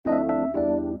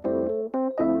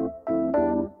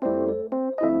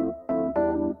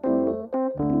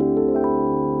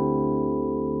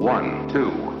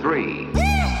two, three.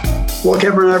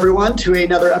 Welcome everyone to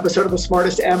another episode of the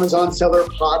Smartest Amazon Seller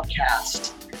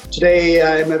Podcast. Today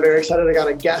I'm very excited. I got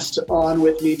a guest on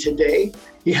with me today.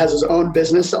 He has his own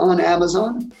business on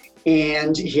Amazon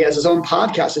and he has his own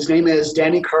podcast. His name is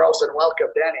Danny Carlson. Welcome,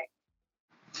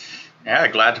 Danny. Yeah,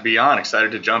 glad to be on.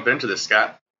 Excited to jump into this,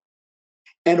 Scott.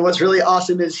 And what's really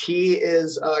awesome is he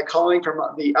is calling from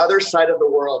the other side of the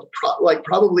world,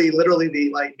 probably literally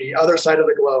the other side of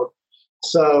the globe.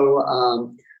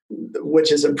 So,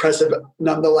 which is impressive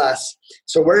nonetheless.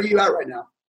 So where are you at right now?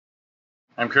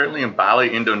 I'm currently in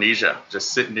Bali, Indonesia,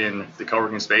 just sitting in the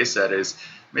co-working space that is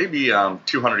maybe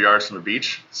 200 yards from the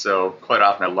beach. So quite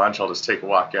often at lunch, I'll just take a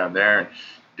walk down there and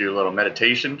do a little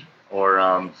meditation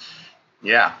or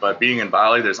but being in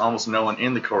Bali, there's almost no one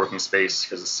in the co-working space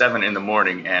because it's 7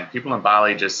 a.m, and people in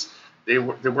Bali they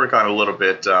work on a little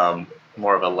bit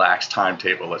more of a lax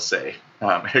timetable, let's say,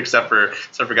 except for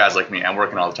guys like me. I'm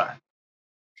working all the time.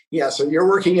 Yeah, so you're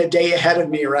working a day ahead of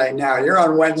me right now. You're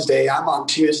on Wednesday. I'm on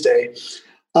Tuesday.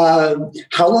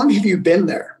 How long have you been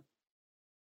there?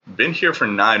 Been here for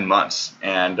 9 months,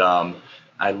 and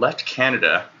I left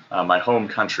Canada, my home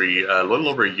country, a little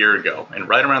over a year ago. And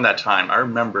right around that time, I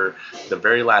remember the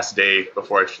very last day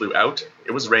before I flew out,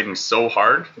 it was raining so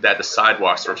hard that the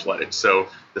sidewalks were flooded. So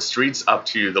the streets up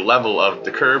to the level of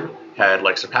the curb had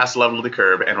surpassed the level of the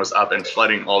curb and was up and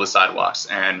flooding all the sidewalks.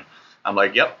 And I'm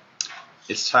like, yep,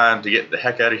 it's time to get the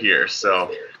heck out of here.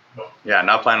 So yeah,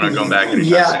 not planning on going back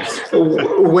anytime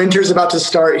soon. Winter's about to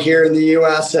start here in the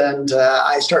U.S. and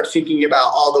I start thinking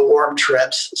about all the warm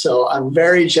trips. So I'm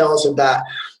very jealous of that.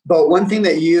 But one thing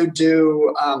that you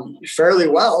do fairly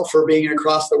well for being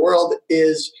across the world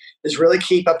is really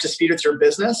keep up to speed with your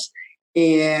business.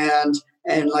 And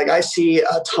I see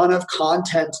a ton of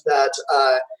content that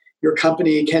your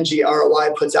company, Kenji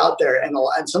ROI, puts out there.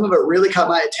 And some of it really caught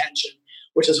my attention,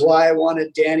 which is why I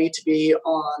wanted Danny to be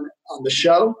on the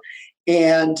show.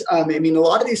 And a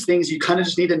lot of these things you kind of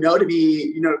just need to know to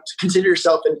be, to consider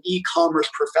yourself an e-commerce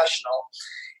professional.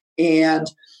 And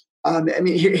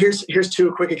here's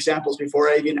two quick examples before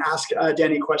I even ask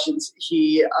Danny questions.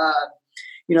 He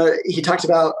talked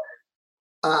about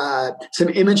some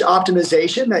image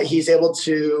optimization that he's able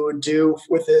to do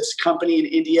with this company in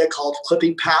India called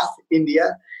Clipping Path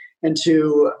India, and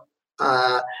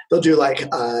they'll do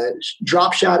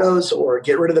drop shadows or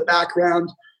get rid of the background.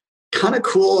 Kind of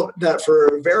cool that for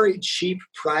a very cheap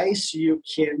price, you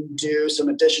can do some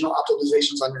additional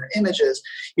optimizations on your images.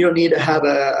 You don't need to have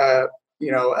a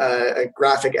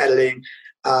graphic editing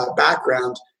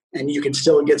background, and you can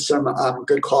still get some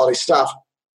good quality stuff.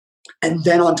 And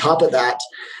then on top of that,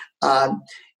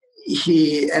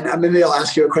 maybe I'll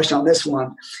ask you a question on this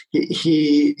one.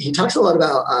 He talks a lot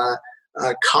about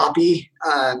copy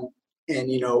and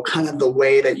kind of the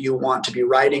way that you want to be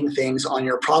writing things on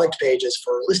your product pages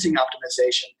for listing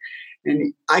optimization.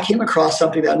 And I came across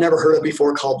something that I've never heard of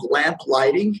before called lamp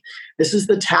lighting. This is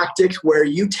the tactic where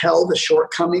you tell the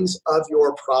shortcomings of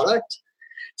your product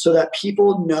so that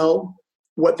people know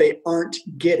what they aren't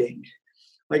getting.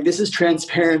 This is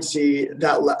transparency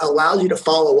that allows you to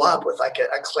follow up with a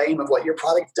claim of what your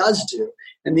product does do.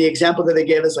 And the example that they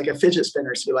gave is a fidget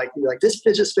spinner. So be like, this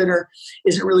fidget spinner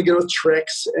isn't really good with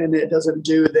tricks and it doesn't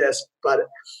do this, but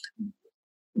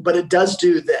it does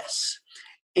do this.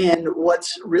 And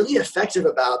what's really effective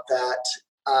about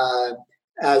that,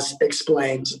 as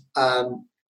explained,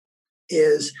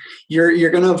 is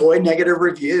you're going to avoid negative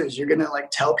reviews. You're going to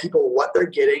tell people what they're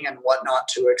getting and what not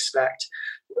to expect.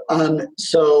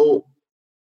 So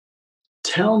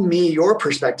tell me your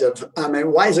perspective.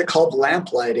 And why is it called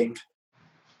lamp lighting?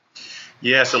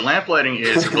 Yeah, so lamp lighting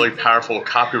is a really powerful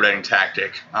copywriting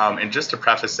tactic. And just to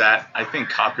preface that, I think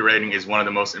copywriting is one of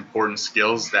the most important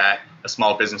skills that a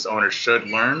small business owner should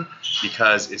learn,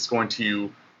 because it's going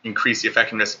to increase the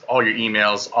effectiveness of all your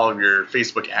emails, all of your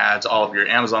Facebook ads, all of your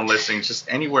Amazon listings, just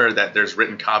anywhere that there's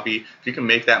written copy. If you can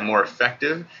make that more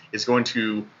effective, it's going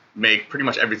to make pretty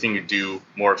much everything you do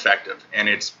more effective. And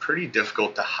it's pretty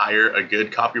difficult to hire a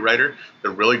good copywriter.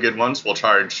 The really good ones will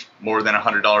charge more than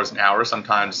 $100 an hour,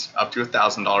 sometimes up to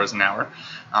 $1,000 an hour.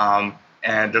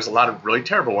 And there's a lot of really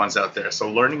terrible ones out there.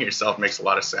 So learning it yourself makes a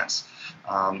lot of sense.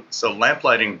 So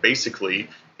lamplighting, basically,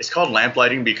 it's called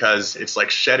lamplighting because it's like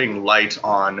shedding light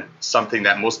on something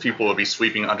that most people will be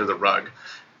sweeping under the rug.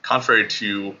 Contrary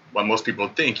to what most people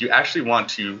think, you actually want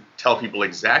to tell people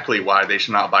exactly why they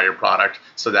should not buy your product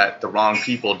so that the wrong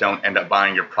people don't end up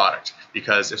buying your product.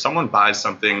 Because if someone buys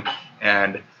something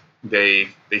and they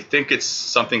think it's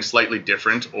something slightly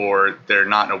different, or they're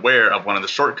not aware of one of the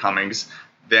shortcomings,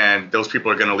 then those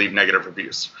people are going to leave negative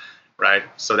reviews, right?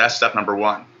 So that's step number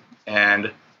one.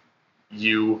 And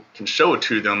you can show it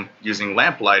to them using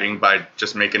lamp lighting by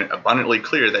just making it abundantly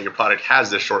clear that your product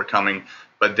has this shortcoming,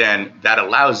 but then that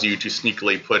allows you to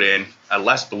sneakily put in a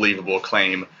less believable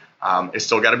claim. It's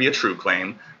still got to be a true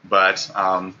claim, but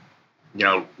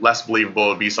less believable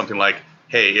would be something like,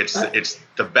 hey, it's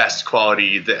the best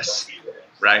quality this,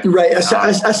 right? Right,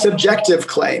 a subjective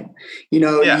claim.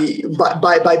 Yeah.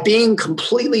 By being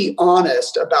completely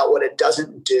honest about what it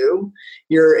doesn't do,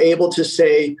 you're able to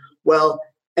say, well,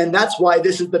 and that's why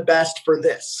this is the best for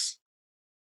this.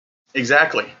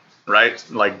 Exactly, right?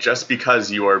 Like, just because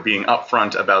you are being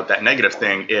upfront about that negative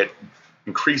thing, it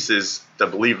increases the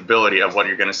believability of what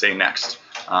you're going to say next.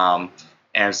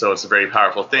 And so it's a very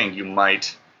powerful thing. You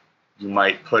might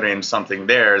put in something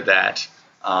there that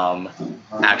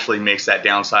actually makes that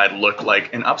downside look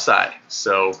like an upside.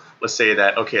 So let's say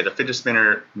that, okay, the fidget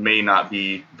spinner may not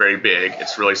be very big,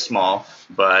 it's really small,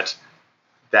 but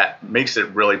that makes it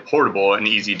really portable and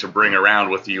easy to bring around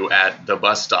with you at the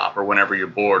bus stop or whenever you're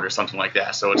bored or something like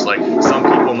that. So it's like, some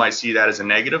people might see that as a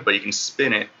negative, but you can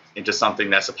spin it into something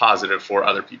that's a positive for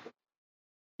other people.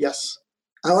 Yes,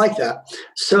 I like that.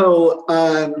 So,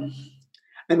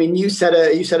 you said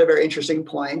a very interesting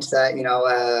point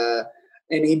that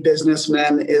any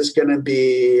businessman is going to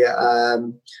be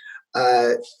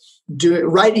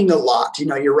writing a lot.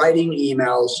 You're writing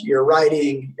emails, you're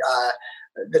writing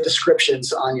the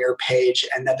descriptions on your page,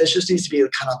 and that this just needs to be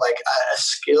kind of like a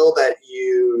skill that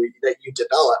you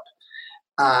develop.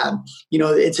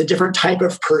 It's a different type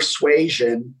of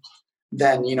persuasion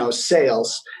than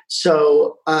sales.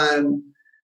 So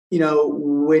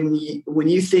when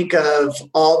you think of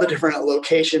all the different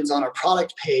locations on a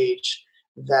product page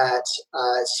that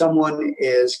someone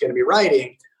is going to be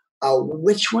writing,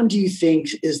 which one do you think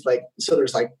is so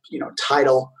there's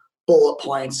title, bullet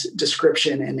points,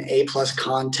 description, and A+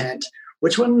 content.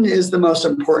 Which one is the most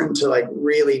important to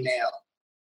really nail?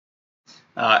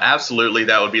 Absolutely,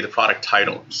 that would be the product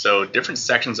title. So different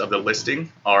sections of the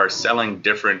listing are selling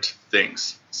different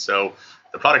things. So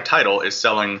the product title is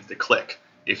selling the click.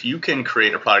 If you can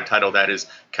create a product title that is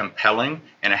compelling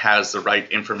and it has the right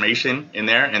information in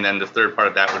there, and then the third part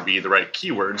of that would be the right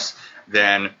keywords,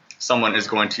 then someone is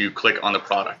going to click on the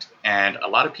product. And a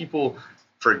lot of people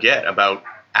forget about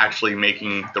actually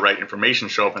making the right information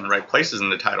show up in the right places in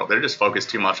the title. They're just focused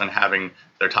too much on having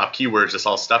their top keywords just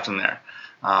all stuffed in there.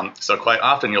 So quite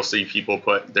often you'll see people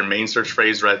put their main search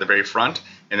phrase right at the very front,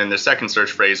 and then their second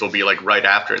search phrase will be right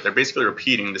after it. They're basically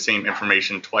repeating the same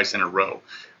information twice in a row.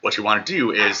 What you want to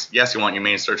do is, yes, you want your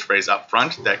main search phrase up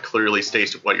front that clearly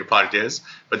states what your product is,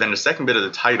 but then the second bit of the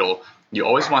title, you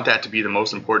always want that to be the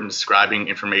most important describing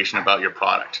information about your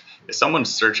product. If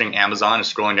someone's searching Amazon and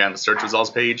scrolling down the search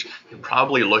results page, you're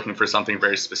probably looking for something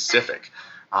very specific.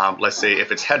 Let's say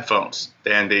if it's headphones,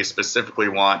 then they specifically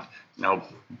want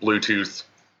Bluetooth,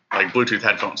 like Bluetooth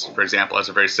headphones, for example, as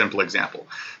a very simple example.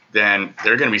 Then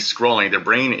they're going to be scrolling. Their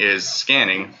brain is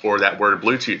scanning for that word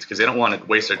Bluetooth because they don't want to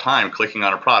waste their time clicking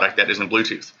on a product that isn't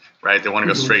Bluetooth, right? They want to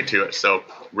go straight to it. So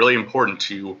really important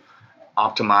to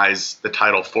optimize the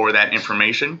title for that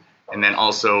information. And then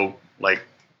also,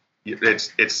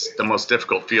 it's the most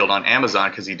difficult field on Amazon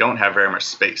because you don't have very much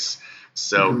space.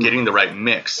 So getting the right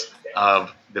mix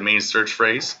of the main search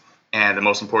phrase and the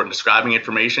most important describing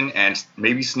information, and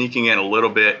maybe sneaking in a little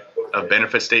bit of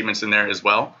benefit statements in there as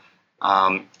well.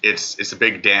 It's a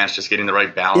big dance, just getting the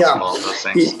right balance of all of those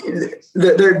things.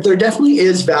 There definitely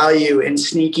is value in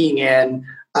sneaking in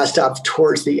stuff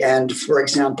towards the end. For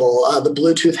example, the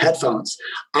Bluetooth headphones.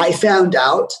 I found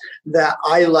out that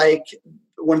I like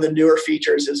one of the newer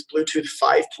features is Bluetooth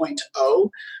 5.0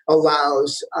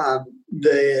 allows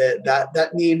that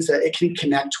means that it can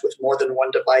connect with more than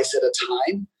one device at a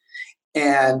time.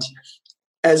 And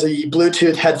as a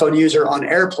Bluetooth headphone user on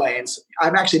airplanes,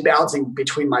 I'm actually bouncing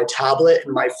between my tablet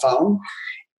and my phone,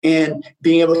 and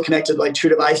being able to connect to two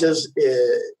devices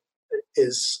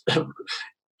is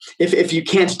if you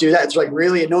can't do that, it's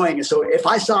really annoying. So if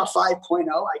I saw 5.0,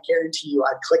 I guarantee you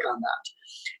I'd click on that.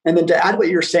 And then to add what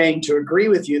you're saying, to agree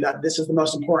with you that this is the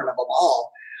most important of them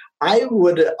all, I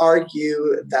would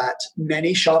argue that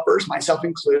many shoppers, myself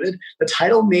included, the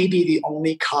title may be the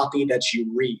only copy that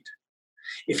you read.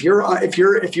 If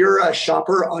you're a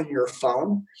shopper on your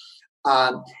phone,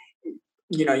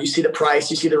 you see the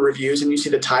price, you see the reviews, and you see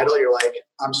the title, you're like,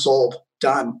 I'm sold,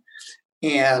 done.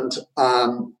 And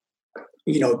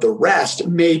the rest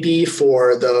may be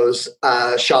for those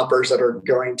shoppers that are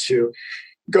going to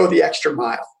go the extra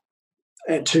mile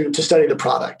and to study the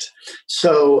product.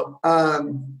 So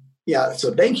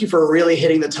so thank you for really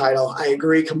hitting the title. I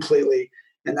agree completely,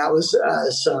 and that was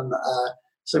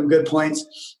some good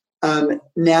points.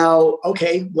 Now,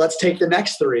 okay, let's take the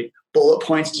next three. bullet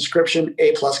points, description,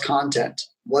 A plus content.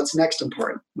 What's next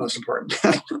important? Most important.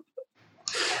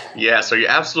 Yeah, so you're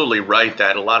absolutely right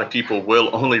that a lot of people will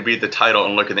only read the title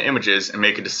and look at the images and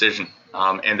make a decision.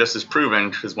 And this is proven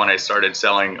because when I started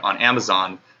selling on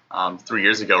Amazon 3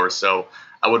 years ago or so,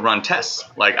 I would run tests.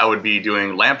 Like I would be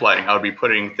doing lamp lighting. I would be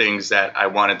putting things that I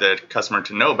wanted the customer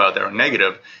to know about that are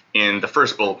negative in the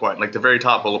first bullet point, like the very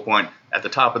top bullet point at the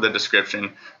top of the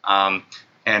description.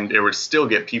 And it would still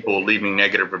get people leaving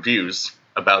negative reviews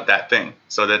about that thing.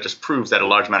 So that just proves that a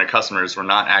large amount of customers were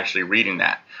not actually reading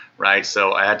that. Right,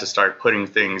 so I had to start putting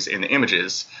things in the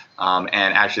images and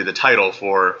actually the title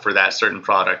for that certain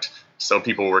product, so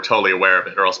people were totally aware of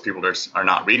it, or else people just are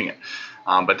not reading it.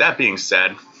 But that being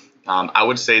said, I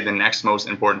would say the next most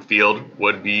important field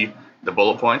would be the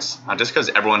bullet points, just because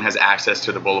everyone has access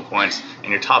to the bullet points.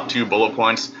 And your top 2 bullet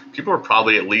points, people are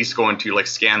probably at least going to like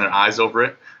scan their eyes over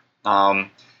it.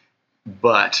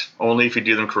 But only if you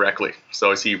do them correctly.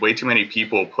 So I see way too many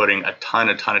people putting a ton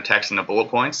of text in the bullet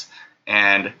points,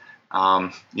 and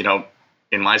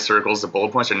in my circles, the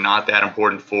bullet points are not that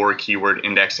important for keyword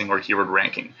indexing or keyword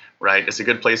ranking, right? It's a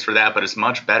good place for that, but it's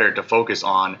much better to focus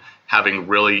on having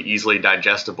really easily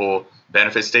digestible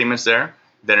benefit statements there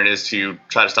than it is to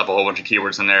try to stuff a whole bunch of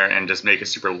keywords in there and just make it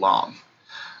super long.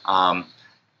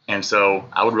 And so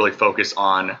I would really focus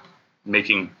on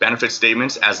making benefit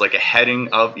statements as like a heading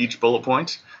of each bullet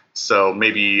point. So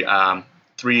maybe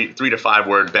 3 to 5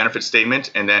 word benefit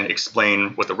statement, and then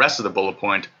explain with the rest of the bullet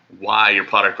point why your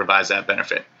product provides that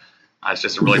benefit. It's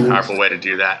just a really powerful way to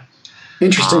do that.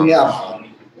 Interesting, yeah.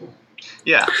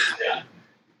 Yeah.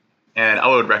 And I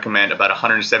would recommend about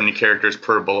 170 characters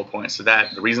per bullet point. So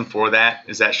that the reason for that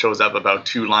is that shows up about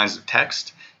 2 lines of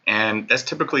text, and that's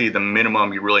typically the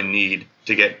minimum you really need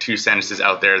to get 2 sentences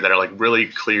out there that are like really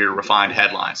clear, refined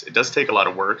headlines. It does take a lot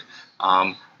of work,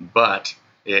 but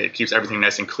it keeps everything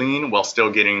nice and clean while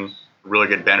still getting a really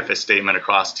good benefit statement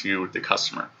across to the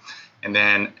customer. And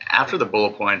then after the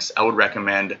bullet points, I would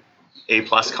recommend A+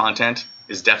 content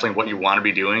is definitely what you want to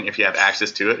be doing if you have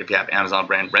access to it, if you have Amazon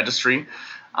brand registry.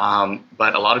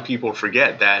 But a lot of people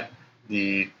forget that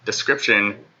the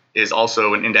description is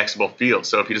also an indexable field.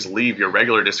 So if you just leave your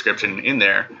regular description in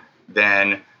there,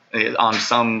 then on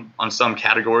some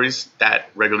categories,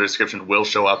 that regular description will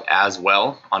show up as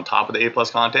well on top of the A+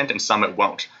 content, and some it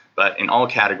won't. But in all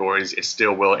categories, it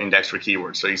still will index for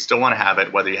keywords. So you still want to have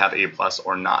it whether you have A+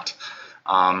 or not.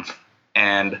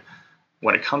 And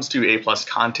when it comes to A+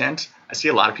 content, I see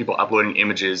a lot of people uploading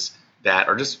images that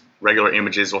are just regular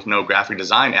images with no graphic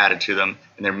design added to them,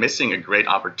 and they're missing a great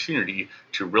opportunity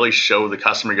to really show the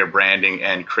customer your branding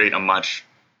and create a much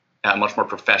more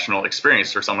professional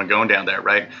experience for someone going down there,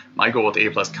 right? My goal with A+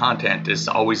 content is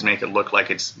to always make it look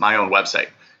like it's my own website.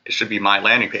 It should be my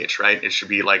landing page, right? It should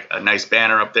be like a nice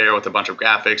banner up there with a bunch of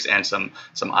graphics and some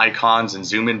icons and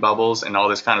zoom in bubbles and all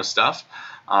this kind of stuff.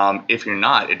 If you're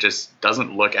not, it just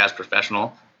doesn't look as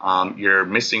professional. You're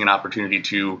missing an opportunity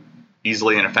to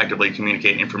easily and effectively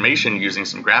communicate information using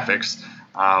some graphics,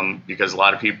 because a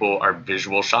lot of people are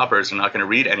visual shoppers and not going to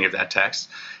read any of that text.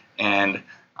 And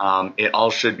it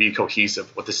all should be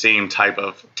cohesive with the same type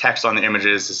of text on the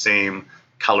images, the same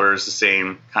colors, the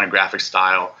same kind of graphic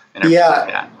style, and everything like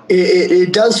that.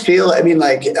 It does feel, I mean,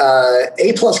 like A+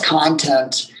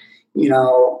 content,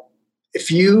 if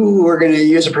you were going to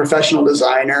use a professional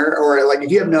designer, or like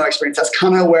if you have no experience, that's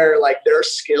kind of where like their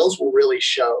skills will really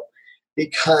show,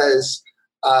 because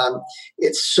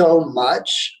it's so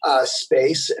much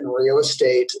space and real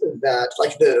estate that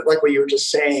like what you were just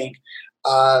saying,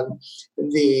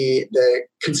 the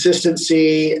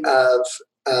consistency of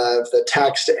the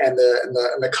text and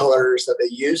the colors that they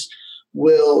use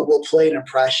will play an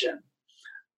impression.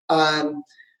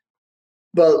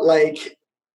 But like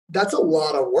that's a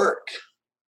lot of work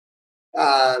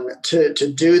to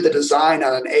do the design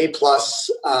on an A+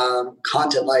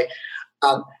 content. Like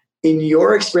in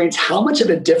your experience, how much of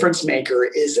a difference maker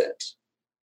is it?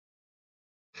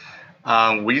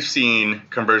 We've seen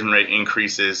conversion rate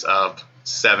increases of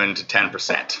 7 to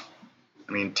 10%.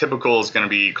 I mean, typical is going to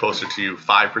be closer to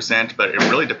 5%, but it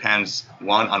really depends,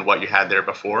 one, on what you had there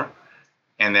before,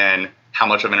 and then how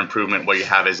much of an improvement what you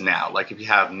have is now. Like if you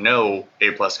have no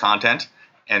A+ content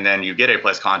and then you get A+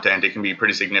 content, it can be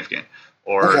pretty significant.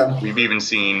 Or Okay. we've even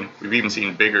seen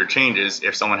bigger changes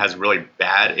if someone has really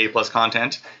bad A+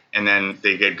 content and then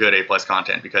they get good A+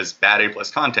 content, because bad A+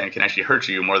 content can actually hurt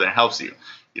you more than it helps you.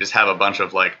 You just have a bunch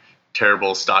of like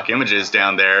terrible stock images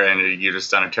down there and you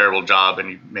just done a terrible job,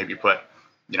 and you maybe put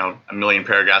a million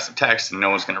paragraphs of text and no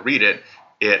one's going to read it.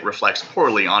 It reflects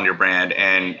poorly on your brand,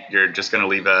 and you're just going to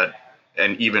leave a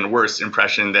an even worse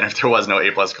impression than if there was no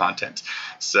A plus content.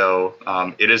 So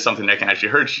it is something that can actually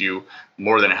hurt you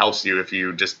more than it helps you if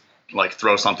you just like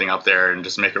throw something up there and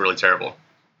just make it really terrible.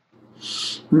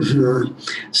 Mm-hmm.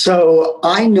 So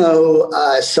I know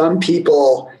some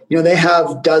people, they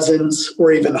have dozens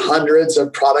or even hundreds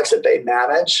of products that they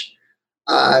manage.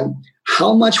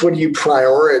 How much would you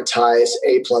prioritize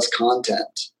A plus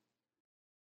content?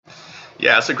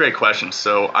 Yeah, that's a great question.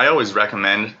 So I always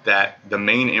recommend that the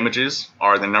main images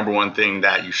are the number one thing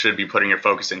that you should be putting your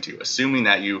focus into. Assuming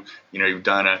that you've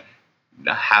done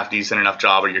a half decent enough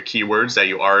job of your keywords, that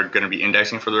you are going to be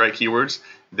indexing for the right keywords,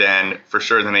 then for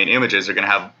sure the main images are going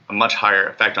to have a much higher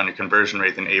effect on your conversion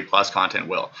rate than A plus content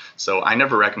will. So I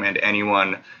never recommend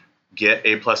anyone get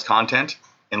A plus content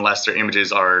unless their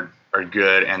images are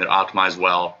good and they're optimized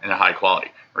well and they're high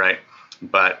quality, right?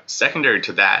 But secondary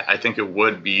to that, I think it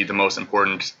would be the most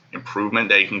important improvement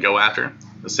that you can go after.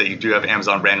 Let's say you do have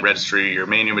Amazon brand registry, your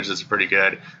main images are pretty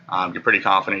good, you're pretty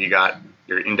confident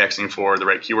you're indexing for the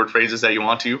right keyword phrases that you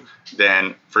want to,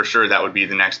 then for sure that would be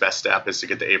the next best step, is to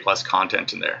get the A plus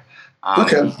content in there.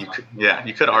 Okay.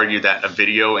 You could argue that a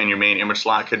video in your main image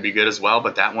slot could be good as well,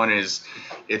 but that one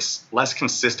it's less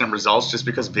consistent results just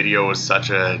because video is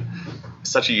such a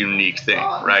unique thing,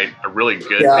 right? A really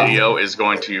good video is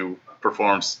going to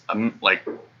perform like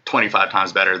 25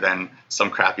 times better than some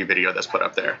crappy video that's put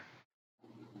up there.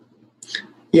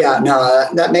 Yeah, no,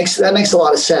 that makes a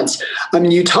lot of sense. I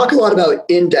mean, you talk a lot about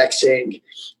indexing,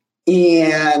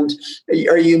 and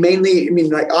are you mainly? I mean,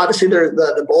 like obviously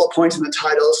the bullet points and the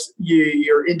titles.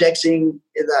 You're indexing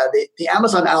the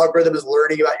Amazon algorithm is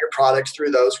learning about your product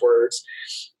through those words.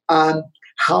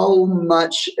 How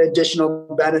much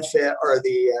additional benefit are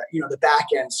the back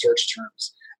end search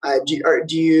terms? Do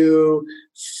you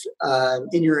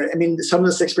in your? I mean, some of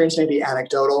this experience may be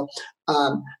anecdotal.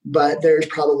 But there's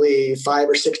probably 5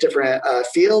 or 6 different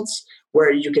fields where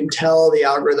you can tell the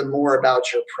algorithm more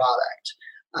about your product.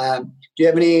 Do you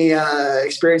have any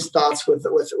experience, thoughts with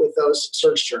those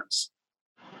search terms?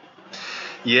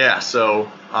 Yeah, so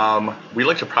we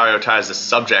like to prioritize the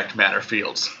subject matter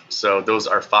fields. So those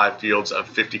are 5 fields of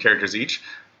 50 characters each.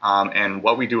 And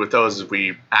what we do with those is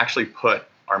we actually put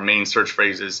our main search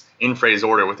phrases in phrase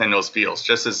order within those fields,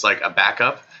 just as like a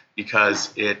backup,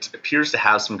 because it appears to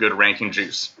have some good ranking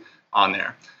juice on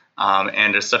there.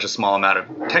 And there's such a small amount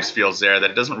of text fields there that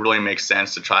it doesn't really make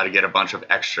sense to try to get a bunch of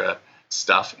extra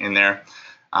stuff in there.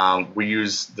 We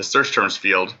use the search terms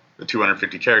field, the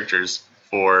 250 characters,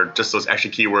 for just those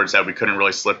extra keywords that we couldn't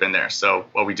really slip in there. So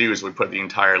what we do is we put the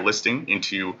entire listing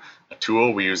into a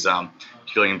tool. We use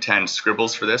Helium 10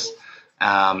 Scribbles for this.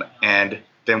 And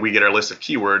then we get our list of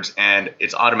keywords, and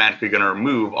it's automatically going to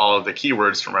remove all of the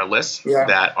keywords from our list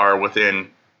that are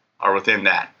within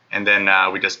that. And then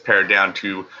we just pare it down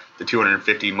to the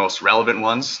 250 most relevant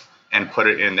ones and put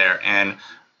it in there. And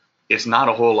it's not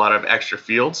a whole lot of extra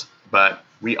fields, but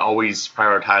we always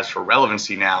prioritize for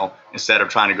relevancy now instead of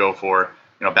trying to go for,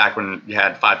 back when you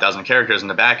had 5,000 characters in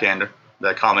the back end,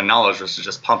 the common knowledge was to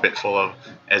just pump it full of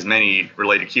as many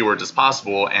related keywords as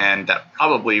possible, and that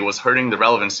probably was hurting the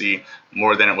relevancy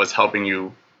more than it was helping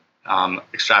you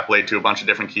extrapolate to a bunch of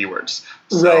different keywords.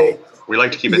 So we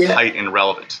like to keep it tight and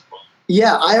relevant.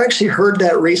 Yeah, I actually heard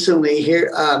that recently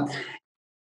here.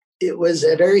 It was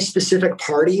a very specific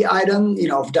party item,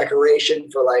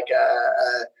 decoration for like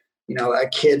a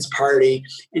kid's party,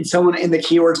 and someone in the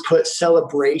keywords put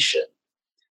celebration.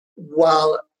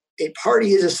 While a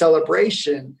party is a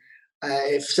celebration,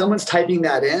 if someone's typing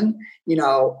that in,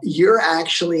 you're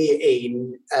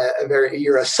actually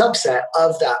you're a subset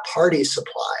of that party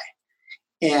supply.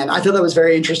 And I thought that was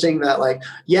very interesting that, like,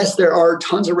 yes, there are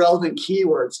tons of relevant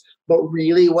keywords, but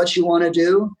really what you want to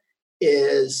do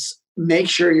is make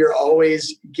sure you're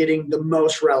always getting the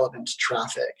most relevant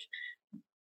traffic,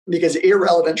 because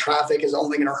irrelevant traffic is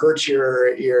only going to hurt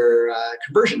your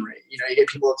conversion rate. You get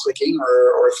people clicking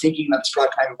or thinking that this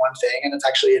product might be one thing and it's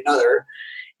actually another,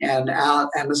 and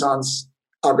Amazon's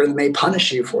algorithm may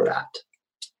punish you for that.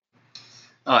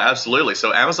 Oh, absolutely.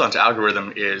 So Amazon's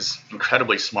algorithm is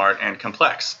incredibly smart and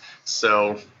complex.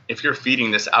 So if you're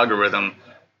feeding this algorithm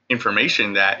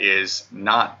information that is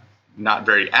not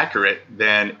very accurate,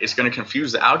 then it's going to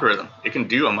confuse the algorithm. It can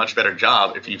do a much better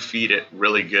job if you feed it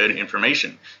really good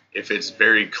information. If it's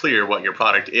very clear what your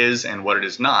product is and what it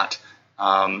is not,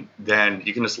 then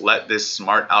you can just let this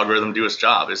smart algorithm do its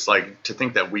job. It's like to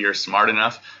think that we are smart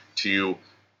enough to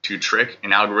trick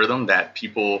an algorithm that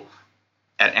people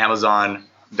at Amazon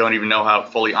don't even know how it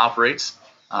fully operates.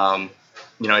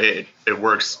 It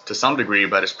works to some degree,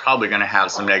 but it's probably going to have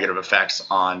some negative effects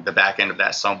on the back end of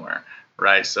that somewhere.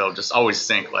 Right. So just always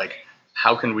think, like,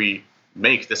 how can we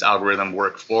make this algorithm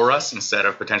work for us instead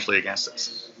of potentially against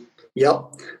us.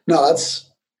 Yep. No, it's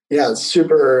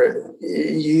super.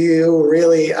 You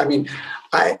really, I mean,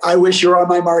 I wish you were on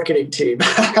my marketing team.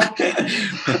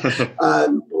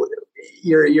 um,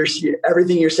 you're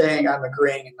everything you're saying, I'm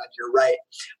agreeing, and that you're right.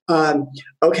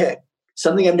 Okay,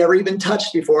 something I've never even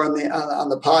touched before on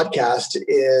the podcast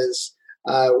is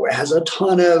has a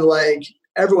ton of, like,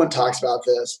 everyone talks about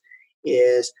this,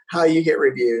 is how you get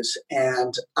reviews.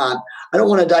 And I don't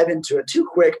want to dive into it too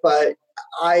quick, but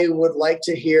I would like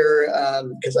to hear,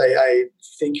 because I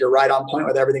think you're right on point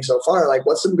with everything so far. Like,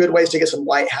 what's some good ways to get some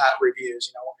white hat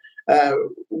reviews,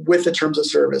 with the terms of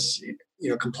service,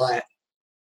 compliant?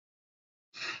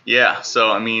 Yeah.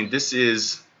 So, I mean, this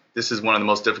is one of the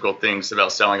most difficult things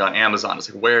about selling on Amazon.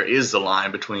 It's like, where is the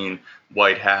line between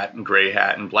white hat and gray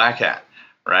hat and black hat,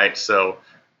 right? So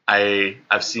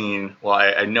I've seen, well,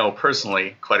 I know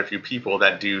personally quite a few people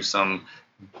that do some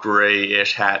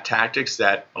grayish hat tactics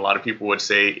that a lot of people would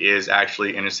say is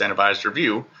actually an incentivized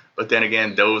review. But then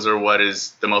again, those are what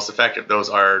is the most effective. Those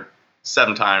are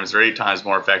 7 times or 8 times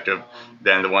more effective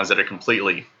than the ones that are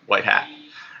completely white hat,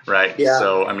 right? Yeah.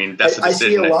 So, I mean, that's a I see a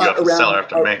decision that you lot have the seller have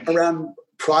to make. around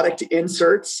product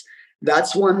inserts.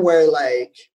 That's one where,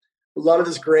 like, a lot of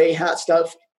this gray hat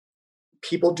stuff,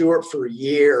 people do it for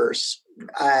years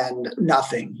and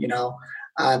nothing,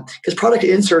 because product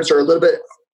inserts are a little bit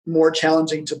more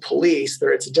challenging to police.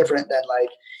 It's different than, like,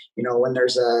 when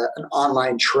there's an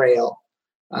online trail.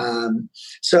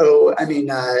 So, I mean,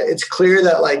 it's clear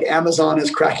that, like, Amazon is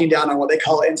cracking down on what they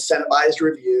call incentivized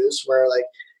reviews, where, like,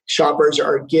 shoppers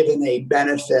are given a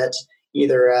benefit,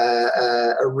 either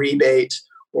a rebate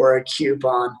or a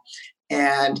coupon.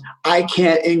 And I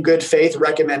can't, in good faith,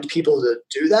 recommend people to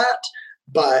do that.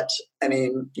 But, I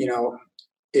mean,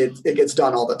 it gets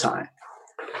done all the time.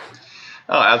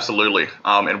 Oh, absolutely.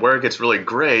 And where it gets really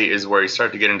gray is where you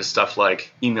start to get into stuff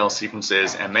like email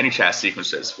sequences and ManyChat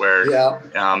sequences, where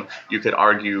you could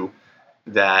argue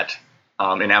that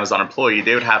an Amazon employee,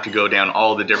 they would have to go down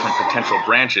all the different potential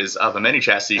branches of a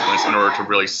ManyChat sequence in order to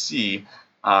really see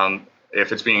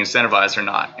if it's being incentivized or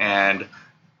not. And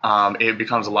it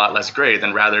becomes a lot less gray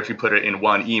than rather if you put it in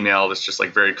one email that's just,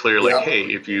 like, very clear, like, hey,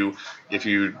 if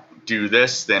you do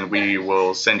this, then we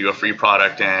will send you a free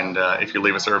product, and if you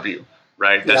leave us a review.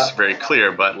 Right, that's very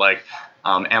clear. But, like,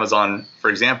 Amazon,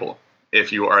 for example,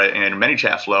 if you are in a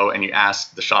ManyChat flow and you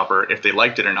ask the shopper if they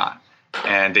liked it or not,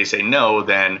 and they say no,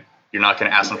 then you're not going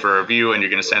to ask them for a review and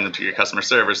you're going to send them to your customer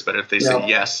service. But if they say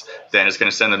yes, then it's going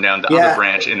to send them down the other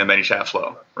branch in the ManyChat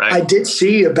flow, right? I did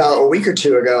see about a week or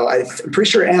two ago, I'm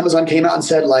pretty sure Amazon came out and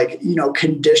said, like,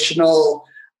 conditional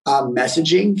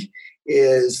messaging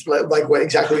is, like,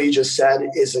 exactly what you just said,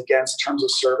 is against terms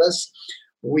of service.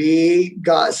 We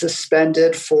got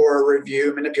suspended for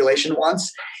review manipulation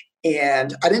once,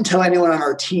 and I didn't tell anyone on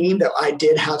our team that I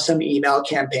did have some email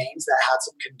campaigns that had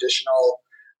some conditional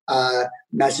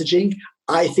messaging.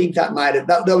 I think that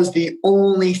that was the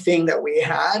only thing that we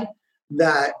had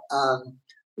that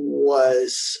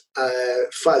was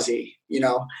fuzzy,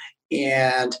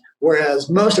 and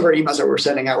whereas most of our emails that we're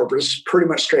sending out were just pretty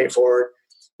much straightforward,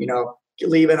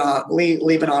 leave an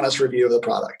honest review of the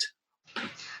product.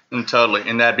 Totally.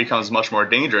 And that becomes much more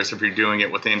dangerous if you're doing it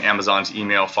within Amazon's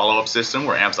email follow-up system,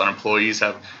 where Amazon employees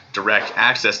have direct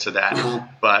access to that.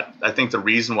 But I think the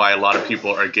reason why a lot of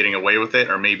people are getting away with it,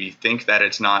 or maybe think that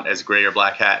it's not as gray or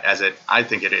black hat as I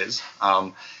think it is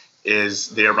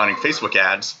they are running Facebook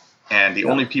ads. And the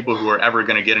only people who are ever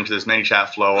going to get into this ManyChat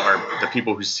flow are the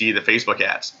people who see the Facebook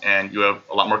ads. And you have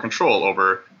a lot more control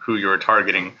over who you're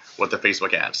targeting with the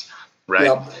Facebook ads.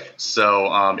 Right.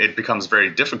 So it becomes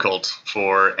very difficult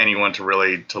for anyone to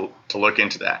really to look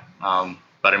into that.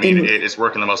 But I mean, it is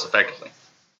working the most effectively.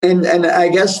 And I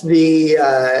guess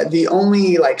the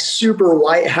only, like, super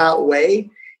white hat way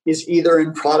is either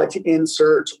in product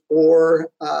insert or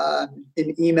an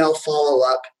email follow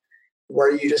up,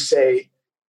 where you just say,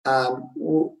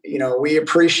 we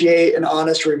appreciate an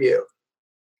honest review.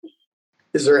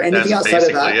 Is there anything outside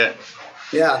of that? It.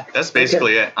 Yeah, that's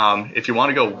basically it. If you want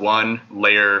to go one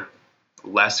layer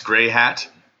less gray hat,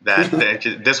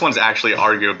 this one's actually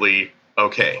arguably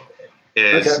okay.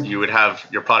 You would have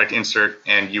your product insert,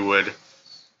 and you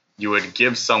would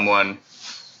give someone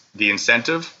the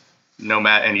incentive,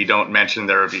 and you don't mention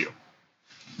their review.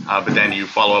 But then you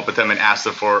follow up with them and ask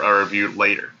them for a review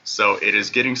later. So it is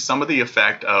getting some of the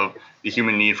effect of the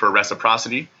human need for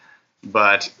reciprocity,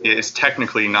 but it is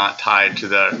technically not tied to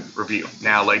the review.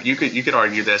 Now, like, you could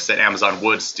argue this, that Amazon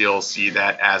would still see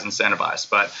that as incentivized,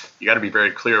 but you got to be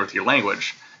very clear with your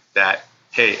language that,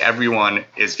 hey, everyone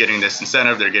is getting this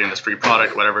incentive, they're getting this free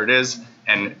product, whatever it is,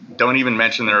 and don't even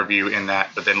mention the review in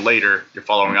that, but then later you're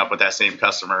following up with that same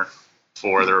customer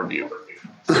for the review.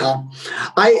 Uh-huh.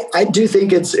 I do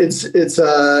think it's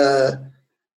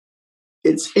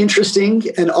interesting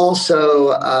and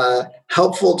also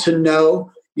helpful to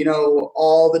know,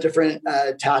 all the different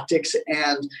tactics,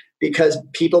 and because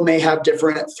people may have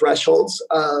different thresholds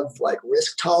of like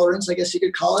risk tolerance, I guess you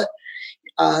could call it.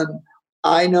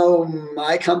 I know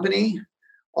my company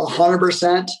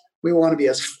 100%. We want to be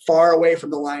as far away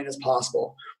from the line as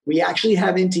possible. We actually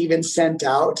haven't even sent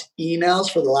out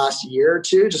emails for the last year or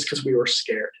two just because we were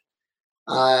scared.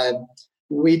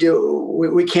 We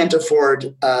can't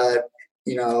afford, I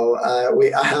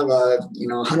have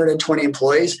 120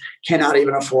 employees, cannot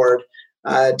even afford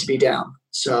to be down.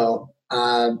 So,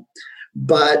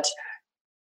 but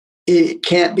it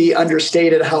can't be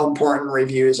understated how important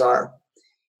reviews are.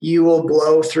 You will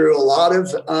blow through a lot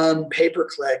of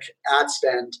pay-per-click ad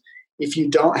spend if you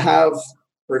don't have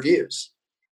reviews.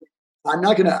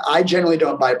 I generally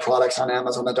don't buy products on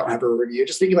Amazon that don't have a review.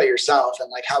 Just think about yourself and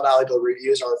like how valuable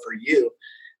reviews are for you.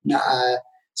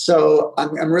 So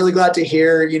I'm really glad to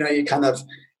hear, you kind of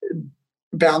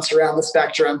bounce around the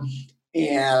spectrum,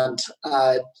 and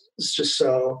it's just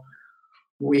so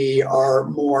we are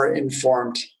more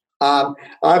informed. I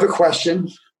have a question.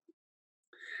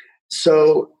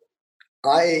 So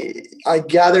I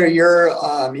gather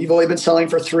you've only been selling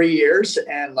for 3 years,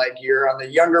 and like you're on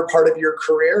the younger part of your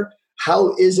career.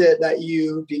 How is it that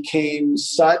you became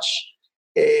such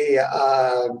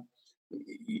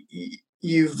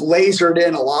you've lasered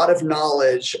in a lot of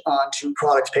knowledge onto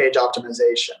product page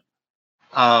optimization?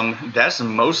 That's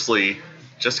mostly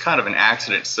just kind of an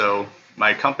accident. So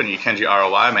my company, Kenji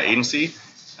ROI, my agency,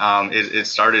 it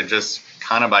started just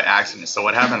kind of by accident. So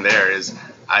what happened there is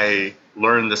I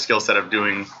learned the skill set of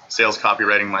doing sales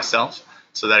copywriting myself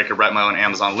so that I could write my own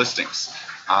Amazon listings.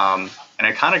 And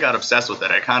I kind of got obsessed with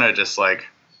it. I kind of just took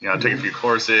a few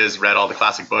courses, read all the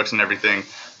classic books and everything,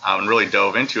 and really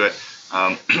dove into it.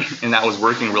 And that was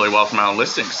working really well for my own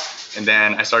listings. And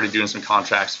then I started doing some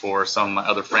contracts for some of my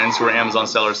other friends who are Amazon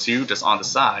sellers too, just on the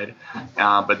side.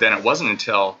 But then it wasn't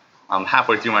until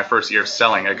halfway through my first year of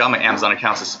selling, I got my Amazon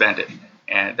account suspended.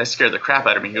 And that scared the crap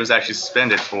out of me. It was actually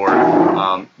suspended for,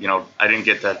 I didn't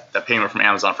get the payment from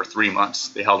Amazon for 3 months.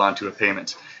 They held on to a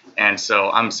payment. And so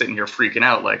I'm sitting here freaking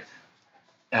out, like,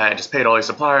 I just paid all these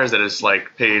suppliers that is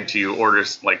paid to order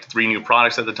 3 new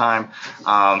products at the time,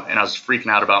 and I was freaking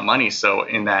out about money. So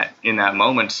in that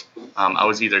moment, I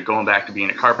was either going back to being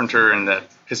a carpenter in the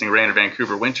pissing rain of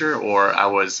Vancouver winter, or I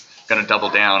was going to double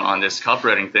down on this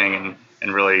copywriting thing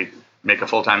and really make a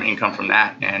full-time income from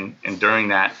that. And during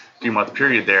that few-month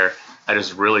period there, I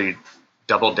just really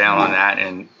doubled down on that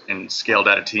and scaled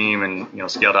out a team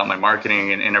and scaled out my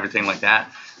marketing and everything like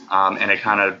that. And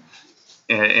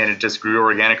it just grew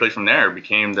organically from there.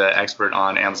 Became the expert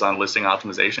on Amazon listing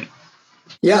optimization.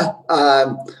 Yeah,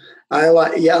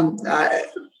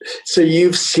 so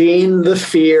you've seen the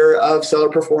fear of seller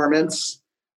performance.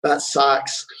 That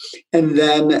sucks. And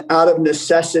then out of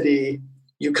necessity,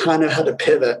 you kind of had to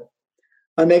pivot.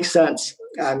 That makes sense.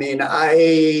 I mean,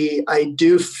 I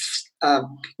do, a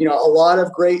lot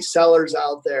of great sellers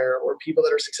out there, or people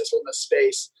that are successful in this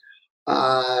space,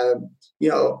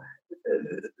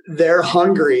 they're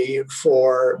hungry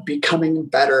for becoming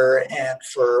better and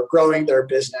for growing their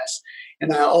business.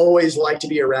 And I always like to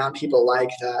be around people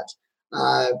like that.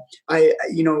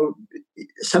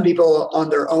 Some people on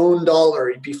their own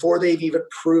dollar, before they've even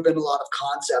proven a lot of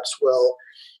concepts, will,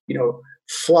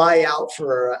 fly out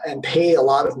and pay a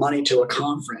lot of money to a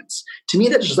conference. To me,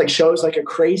 that just shows a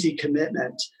crazy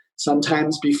commitment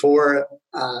sometimes before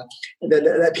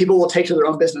that people will take to their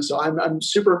own business. So I'm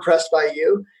super impressed by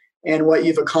you and what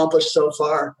you've accomplished so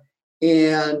far.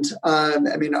 And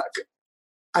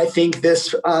I think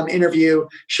this interview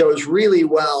shows really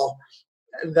well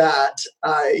that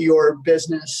your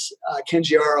business,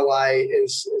 Kenji ROI,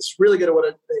 is really good at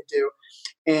what they do.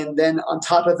 And then on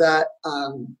top of that,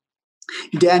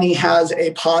 Danny has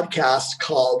a podcast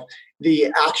called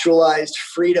the Actualized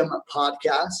Freedom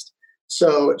Podcast.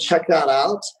 So check that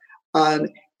out.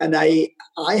 And I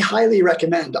highly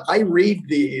recommend. I read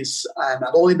these, and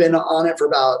I've only been on it for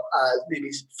about maybe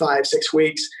 5-6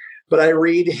 weeks, but I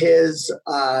read his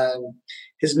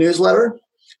newsletter.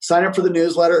 Sign up for the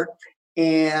newsletter,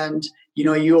 and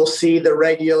you will see the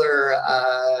regular.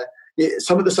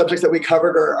 Some of the subjects that we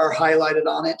covered are highlighted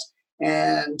on it,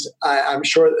 and I'm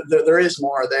sure that there is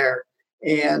more there.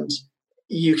 And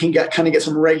you can get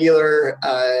some regular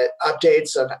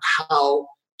updates of how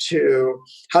to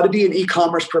be an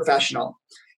e-commerce professional.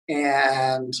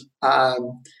 And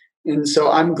And so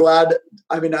I'm glad.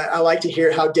 I mean, I like to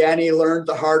hear how Danny learned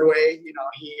the hard way.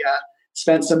 He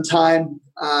spent some time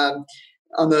on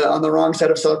the wrong side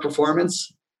of seller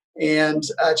performance, and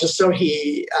just so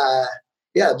he,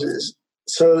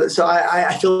 so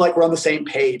I feel like we're on the same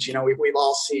page. We've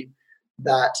all seen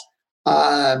that.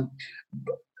 I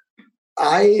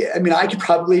mean, I could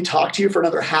probably talk to you for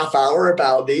another half hour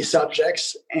about these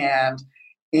subjects and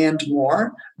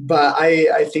more, but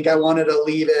I think I wanted to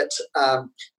leave it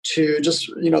to just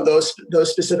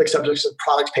those specific subjects of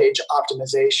product page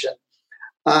optimization.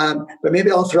 But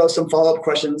maybe I'll throw some follow-up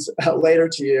questions later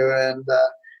to you and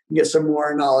get some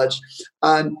more knowledge.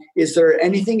 Is there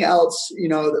anything else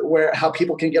how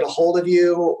people can get a hold of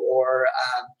you, or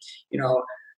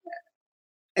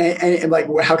and like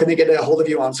how can they get a hold of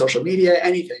you on social media?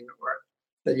 Anything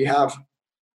that you have?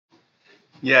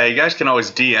 Yeah, you guys can always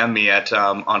DM me at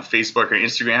on Facebook or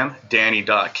Instagram,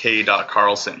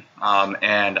 danny.k.carlson.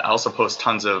 And I also post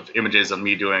tons of images of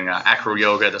me doing acro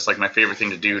yoga. That's like my favorite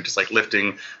thing to do, just like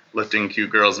lifting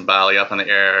cute girls in Bali up in the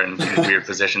air and in weird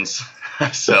positions.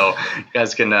 So you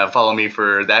guys can follow me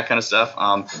for that kind of stuff.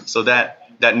 So that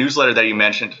newsletter that you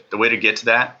mentioned, the way to get to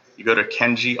that, you go to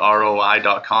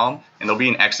kenjiroi.com, and there'll be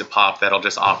an exit pop that'll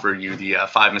just offer you the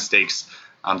 5 mistakes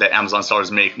that Amazon sellers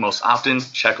make most often,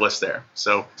 checklist there.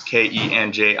 So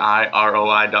kenjiroi.com.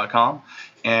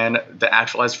 And the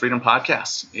Actualized Freedom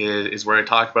podcast is where I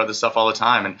talk about this stuff all the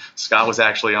time. And Scott was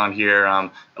actually on here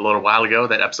a little while ago.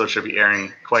 That episode should be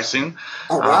airing quite soon.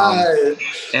 All right.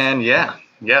 And yeah,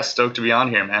 stoked to be on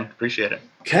here, man. Appreciate it.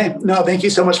 Okay. No, thank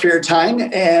you so much for your time,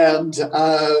 and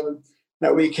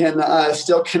that we can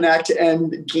still connect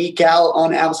and geek out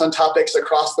on Amazon topics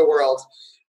across the world.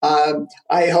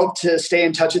 I hope to stay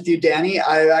in touch with you, Danny.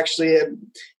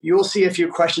 You will see a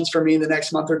few questions from me in the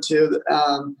next month or two.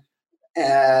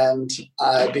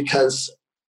 Because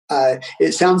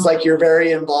it sounds like you're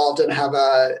very involved and have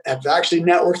actually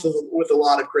networked with a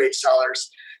lot of great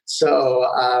sellers. So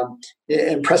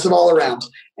impressive all around.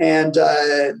 And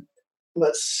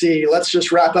let's see. Let's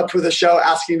just wrap up with the show,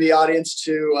 asking the audience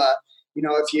to,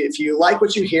 if you like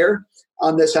what you hear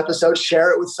on this episode,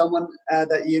 share it with someone that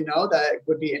that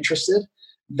would be interested.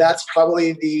 That's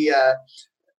probably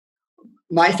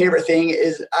my favorite thing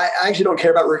is I actually don't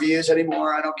care about reviews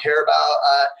anymore. I don't care about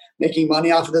making money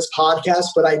off of this podcast,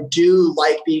 but I do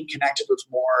like being connected with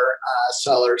more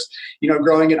sellers.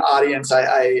 Growing an audience,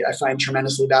 I find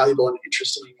tremendously valuable and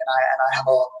interesting, and I have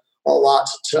a lot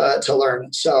to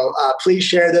learn. So please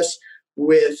share this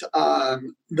with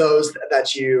those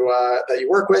that you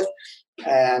work with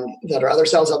and that are other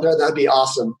sellers out there. That'd be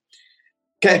awesome.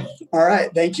 Okay. All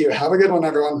right. Thank you. Have a good one,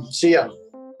 everyone. See ya.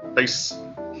 Peace.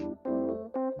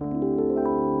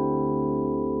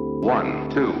 1,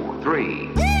 2, 3.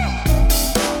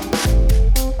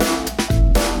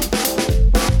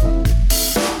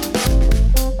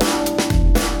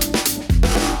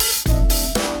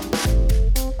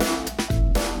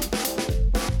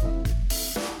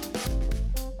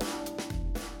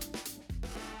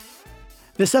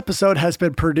 This episode has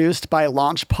been produced by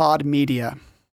LaunchPod Media.